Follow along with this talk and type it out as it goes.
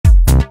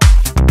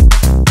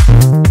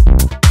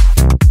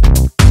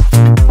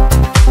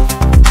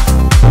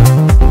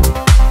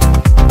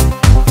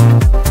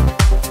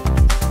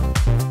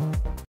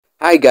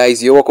Hi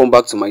guys, you're welcome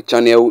back to my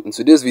channel. In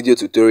today's video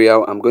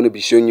tutorial, I'm going to be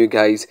showing you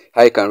guys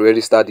how you can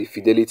register the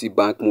Fidelity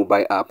Bank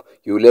mobile app.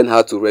 You will learn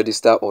how to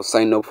register or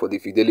sign up for the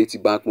Fidelity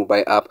Bank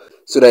mobile app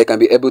so that you can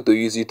be able to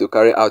use it to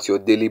carry out your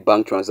daily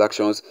bank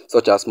transactions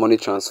such as money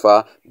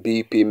transfer,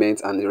 bill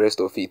payments and the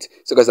rest of it.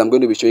 So guys, I'm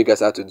going to be showing you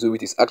guys how to do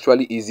it. It's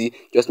actually easy.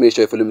 Just make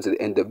sure you follow me to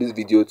the end of this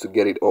video to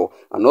get it all.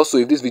 And also,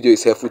 if this video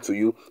is helpful to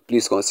you,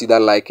 please consider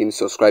liking,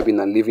 subscribing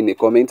and leaving a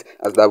comment,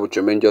 as that would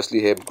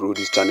tremendously help grow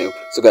this channel.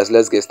 So guys,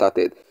 let's get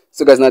started.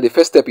 So guys, now the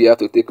first step you have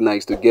to take now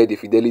is to get the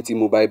Fidelity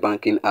Mobile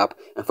Banking app,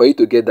 and for you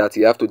to get that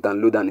you have to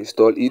download and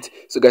install it.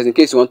 So guys, in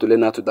case you want to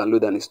learn how to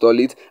download and install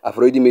it, I've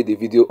already made a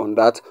video on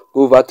that.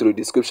 Go over to the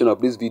description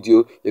of this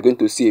video. You're going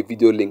to see a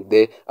video link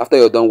there. After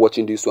you're done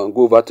watching this one,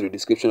 go over to the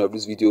description of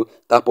this video,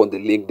 tap on the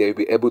link there. You'll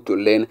be able to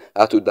learn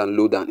how to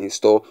download and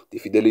install the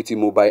Fidelity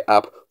Mobile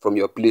app from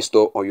your Play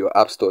Store or your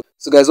App Store.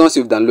 So guys, once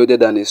you've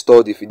downloaded and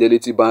installed the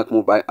Fidelity Bank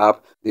mobile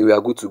app, then we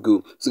are good to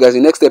go. So guys, the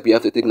next step you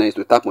have to take now is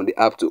to tap on the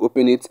app to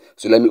open it.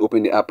 So let me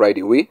open the app right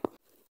away.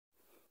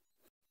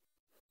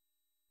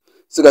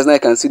 So guys, now you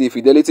can see the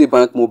Fidelity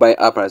Bank mobile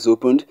app has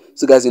opened.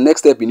 So guys, the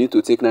next step you need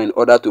to take now in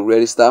order to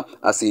register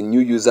as a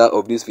new user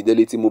of this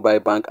Fidelity Mobile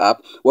Bank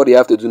app, what you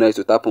have to do now is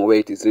to tap on where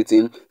it is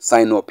written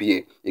sign up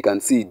here. You can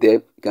see it there.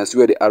 You can see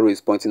where the arrow is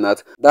pointing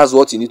at. That's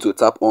what you need to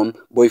tap on.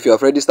 But if you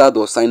have registered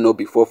or signed up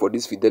before for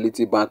this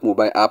Fidelity Bank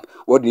mobile app,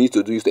 what you need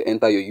to do is to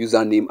enter your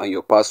username and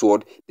your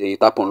password. Then you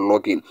tap on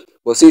login.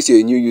 But since you're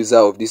a new user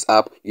of this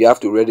app, you have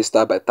to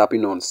register by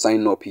tapping on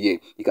sign up here.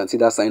 You can see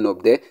that sign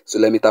up there. So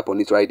let me tap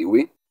on it right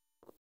away.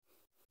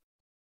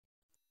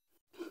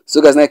 So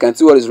guys, now you can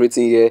see what is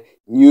written here,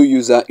 new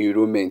user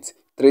enrollment.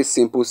 3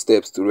 simple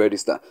steps to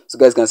register. So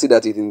guys can see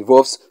that it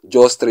involves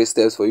just 3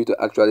 steps for you to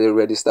actually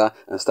register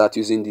and start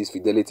using this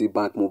Fidelity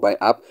Bank mobile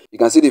app. You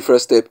can see the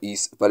first step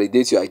is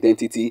validate your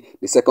identity.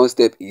 The second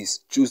step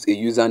is choose a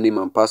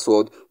username and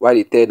password, while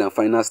the third and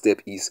final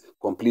step is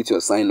complete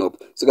your sign up.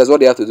 So guys,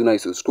 what you have to do now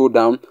is to scroll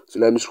down. So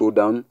let me scroll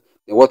down.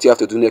 Then what you have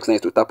to do next now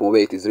is to tap on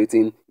where it is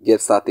written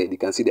get started. You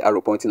can see the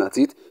arrow pointing at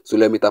it. So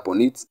let me tap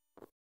on it.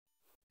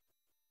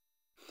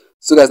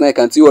 So guys, now you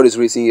can see what is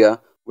written here.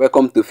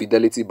 Welcome to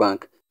Fidelity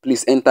Bank.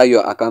 Please enter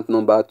your account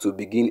number to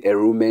begin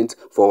enrollment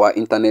for our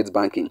internet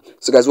banking.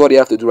 So guys, what you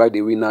have to do right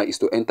away now is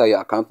to enter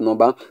your account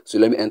number. So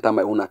let me enter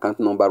my own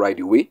account number right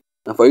away.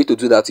 And for you to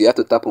do that, you have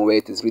to tap on where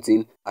it is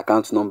written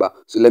account number.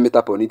 So let me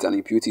tap on it and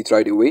input it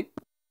right away.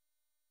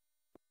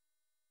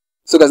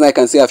 So guys, now you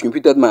can see I've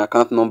inputted my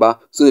account number.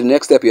 So the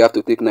next step you have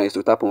to take now is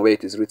to tap on where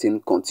it is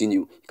written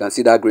continue. You can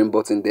see that green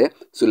button there.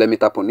 So let me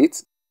tap on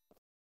it.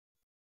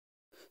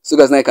 So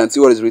guys, now you can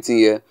see what is written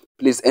here.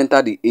 Please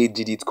enter the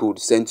 8-digit code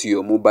sent to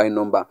your mobile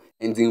number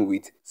ending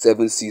with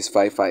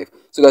 7655.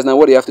 So guys, now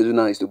what you have to do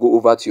now is to go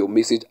over to your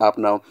message app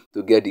now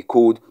to get the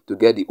code, to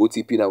get the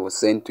OTP that was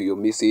sent to your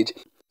message.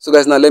 So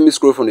guys, now let me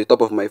scroll from the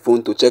top of my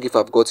phone to check if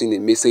I've gotten a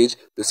message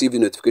to see if the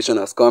notification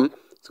has come.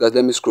 So guys,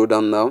 let me scroll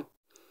down now.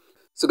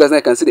 So guys, now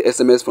you can see the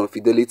SMS from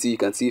Fidelity. You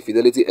can see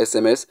Fidelity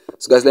SMS.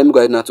 So guys, let me go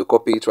ahead now to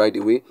copy it right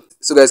away.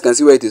 So guys, you can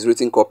see where it is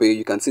written copy.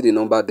 You can see the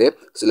number there.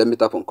 So let me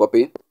tap on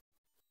copy.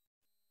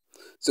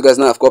 So guys,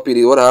 now I've copied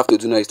it. What I have to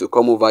do now is to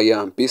come over here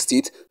and paste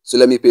it. So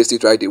let me paste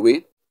it right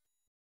away.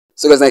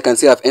 So guys, now you can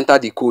see I've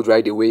entered the code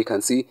right away. You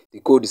can see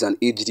the code is an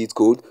 8-digit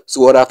code. So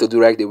what I have to do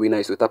right away now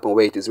is to tap on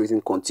where it is written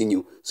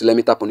continue. So let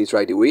me tap on it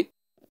right away.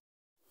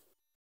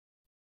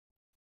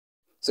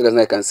 So guys,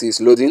 now you can see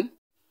it's loading.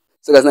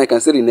 So guys, now you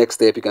can see the next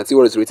step. You can see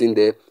what is written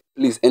there.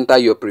 Please enter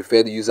your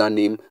preferred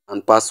username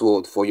and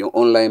password for your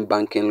online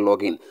banking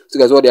login. So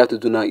guys, what they have to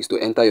do now is to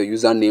enter your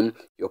username,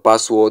 your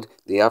password.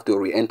 They have to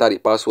re-enter the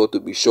password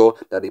to be sure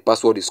that the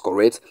password is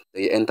correct.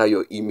 Then you enter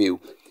your email.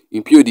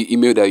 Input the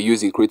email that you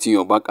use in creating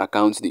your bank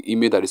account, the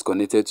email that is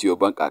connected to your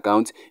bank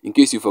account. In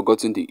case you've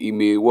forgotten the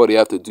email, what you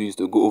have to do is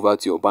to go over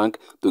to your bank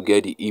to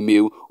get the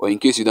email. Or in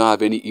case you don't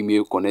have any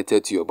email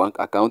connected to your bank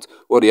account,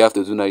 what you have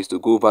to do now is to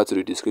go over to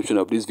the description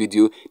of this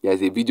video.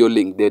 There's a video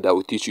link there that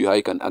will teach you how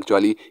you can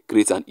actually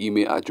create an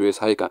email address,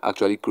 how you can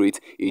actually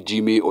create a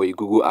Gmail or a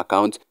Google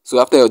account.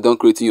 So after you're done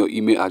creating your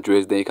email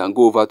address, then you can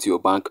go over to your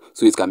bank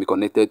so it can be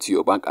connected to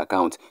your bank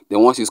account.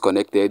 Then once it's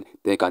connected,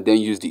 then you can then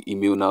use the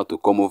email now to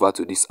come over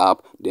to this app,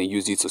 then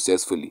use it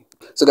successfully.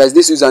 So guys,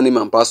 this username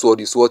and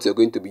password is what you're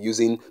going to be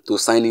using to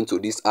sign into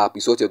this app.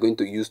 It's what you're going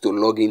to use to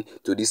log in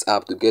to this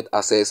app to get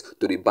access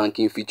to the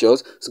banking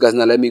features. So guys,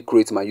 now let me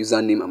create my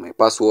username and my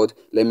password.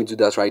 Let me do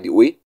that right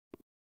away.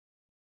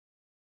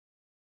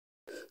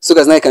 So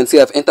guys, now you can see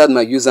I've entered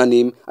my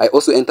username. I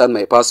also entered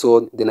my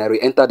password. Then I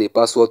re-entered the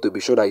password to be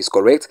sure that it's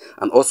correct.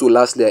 And also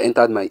lastly, I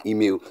entered my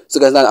email. So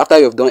guys, now after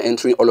you've done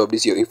entering all of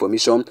this, your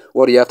information,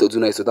 what you have to do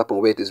now is to tap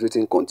on where it is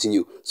written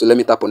continue. So let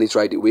me tap on it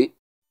right away.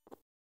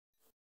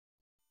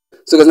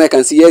 So guys, now you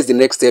can see here's the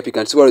next step. You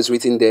can see what is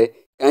written there.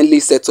 Kindly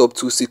set up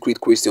 2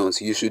 secret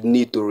questions you should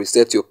need to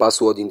reset your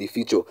password in the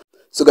future.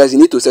 So guys, you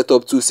need to set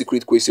up 2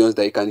 secret questions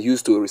that you can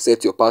use to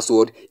reset your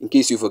password in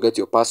case you forget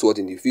your password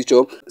in the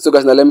future. So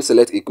guys, now let me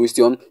select a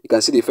question. You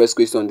can see the first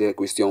question there,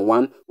 question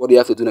 1. What you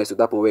have to do now is to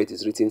tap on where it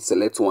is written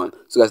select one.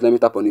 So guys, let me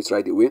tap on it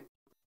right away.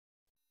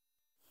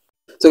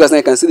 So guys, now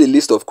you can see the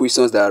list of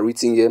questions that are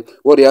written here.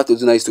 What you have to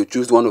do now is to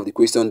choose one of the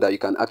questions that you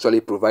can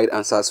actually provide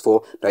answers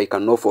for, that you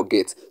cannot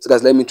forget. So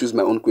guys, let me choose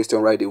my own question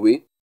right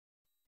away.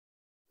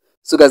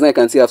 So guys, now you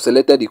can see I've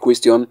selected the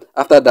question.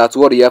 After that,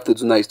 what you have to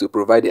do now is to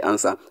provide the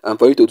answer. And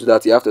for you to do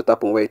that, you have to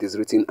tap on where it is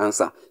written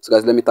answer. So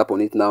guys, let me tap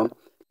on it now.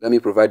 Let me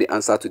provide the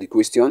answer to the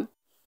question.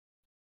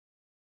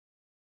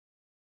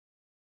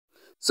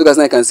 So guys,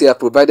 now you can see I've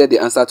provided the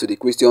answer to the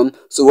question.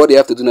 So what you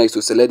have to do now is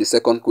to select the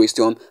second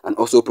question and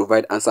also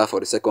provide answer for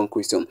the second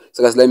question.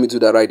 So guys, let me do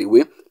that right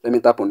away. Let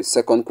me tap on the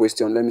second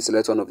question. Let me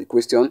select one of the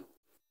question.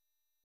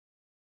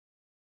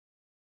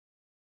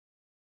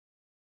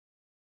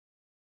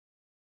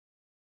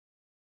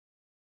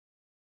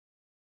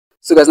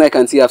 So guys, now you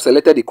can see I've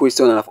selected the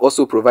question and I've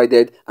also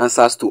provided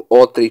answers to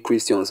all three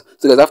questions.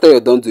 So guys, after you're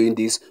done doing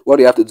this, what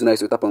you have to do now is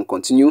to tap on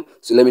continue.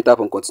 So let me tap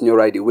on continue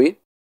right away.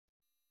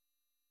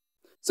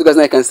 So guys,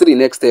 now you can see the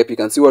next step. You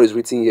can see what is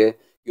written here.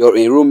 Your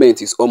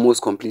enrollment is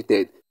almost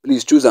completed.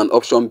 Please choose an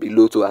option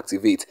below to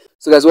activate.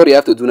 So guys, what you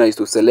have to do now is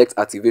to select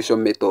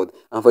activation method.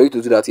 And for you to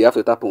do that, you have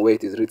to tap on where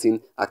it is written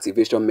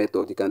activation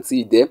method. You can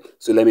see it there.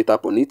 So let me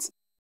tap on it.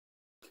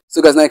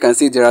 So guys, now you can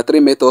see there are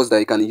three methods that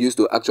you can use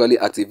to actually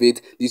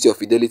activate this your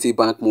Fidelity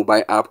Bank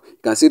mobile app. You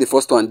can see the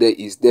first one there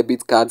is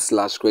debit card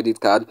 / credit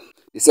card.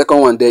 The second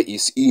one there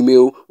is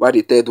email, while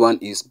the third one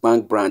is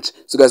bank branch.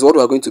 So guys, what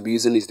we are going to be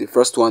using is the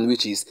first one,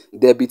 which is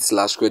debit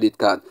 / credit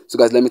card. So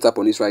guys, let me tap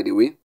on this right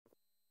away.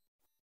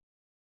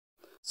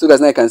 So guys,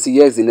 now you can see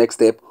here is the next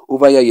step.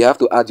 Over here, you have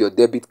to add your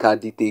debit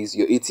card details,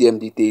 your ATM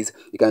details.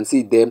 You can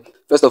see them.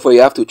 First of all,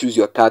 you have to choose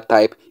your card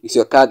type. Is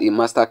your card a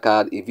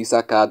MasterCard, a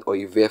Visa card, or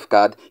a VF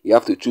card? You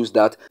have to choose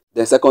that.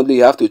 Then secondly,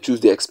 you have to choose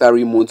the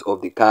expiry month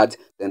of the card.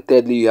 Then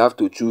thirdly, you have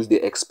to choose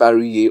the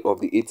expiry year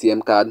of the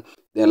ATM card.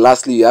 Then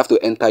lastly, you have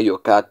to enter your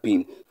card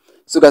PIN.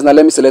 So guys, now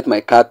let me select my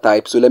card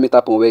type. So let me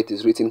tap on where it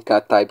is written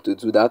card type to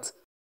do that.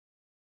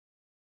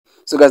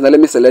 So guys, now let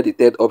me select the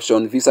third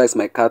option. Visa is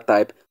my card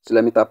type. So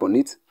let me tap on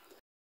it.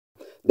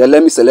 Then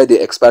let me select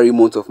the expiry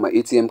month of my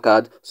ATM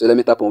card. So let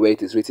me tap on where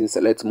it is written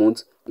select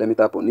month. Let me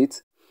tap on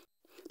it.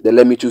 Then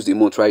let me choose the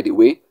month right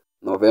away,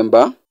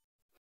 November.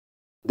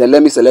 Then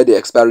let me select the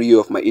expiry year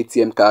of my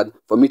ATM card.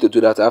 For me to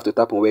do that, I have to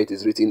tap on where it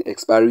is written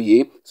expiry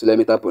year. So let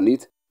me tap on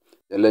it.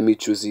 Then let me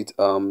choose it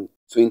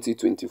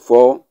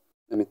 2024.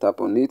 Let me tap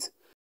on it.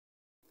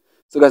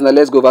 So guys, now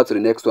let's go over to the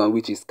next one,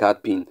 which is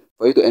card PIN.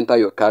 For you to enter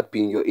your card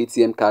PIN, your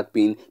ATM card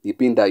PIN, the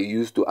PIN that you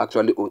use to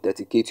actually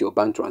authenticate your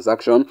bank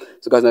transaction.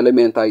 So guys, now let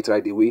me enter it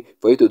right away.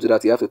 For you to do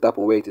that, you have to tap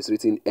on where it is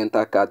written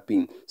enter card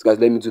PIN. So guys,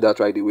 let me do that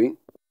right away.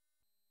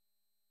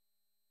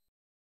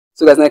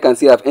 So guys, now you can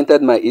see I've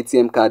entered my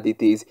ATM card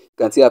details. You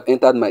can see I've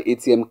entered my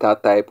ATM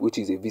card type, which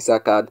is a Visa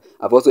card.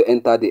 I've also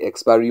entered the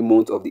expiry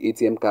month of the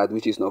ATM card,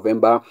 which is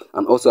November.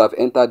 And also I've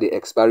entered the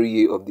expiry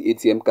year of the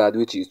ATM card,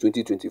 which is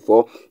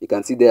 2024. You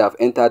can see there I've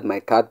entered my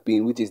card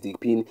PIN, which is the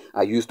PIN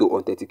I use to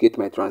authenticate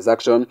my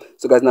transaction.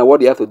 So guys, now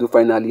what you have to do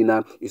finally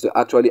now is to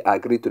actually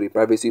agree to the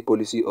privacy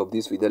policy of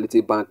this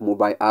Fidelity Bank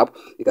mobile app.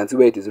 You can see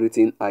where it is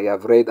written, I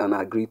have read and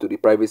agreed to the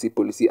privacy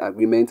policy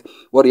agreement.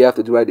 What you have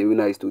to do right away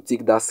now is to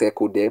tick that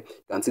circle there.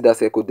 You can see that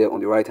circle there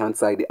on the right hand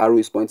side, the arrow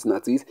is pointing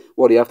at it.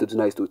 What you have to do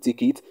now is to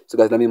tick it. So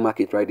guys, let me mark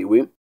it right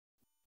away.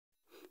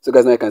 So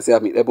guys, now you can see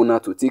I've been able now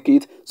to tick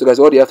it. So guys,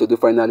 what you have to do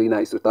finally now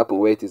is to tap on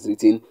where it is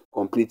written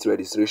complete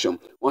registration.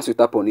 Once you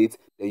tap on it,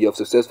 then you have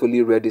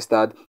successfully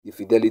registered the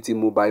Fidelity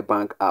Mobile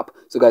Bank app.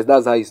 So guys,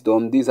 that's how it's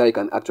done. This is how you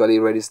can actually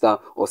register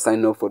or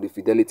sign up for the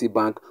Fidelity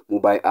Bank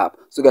mobile app.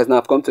 So guys, now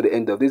I've come to the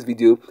end of this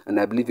video and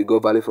I believe you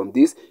got value from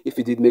this. If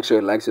you did, make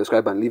sure you like,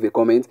 subscribe and leave a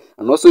comment.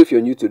 And also if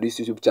you're new to this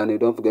YouTube channel,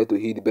 don't forget to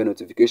hit the bell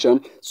notification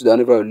so that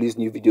whenever I release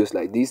new videos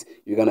like this,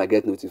 you're gonna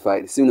get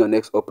notified. See you in the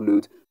next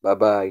upload. Bye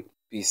bye.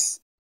 Peace.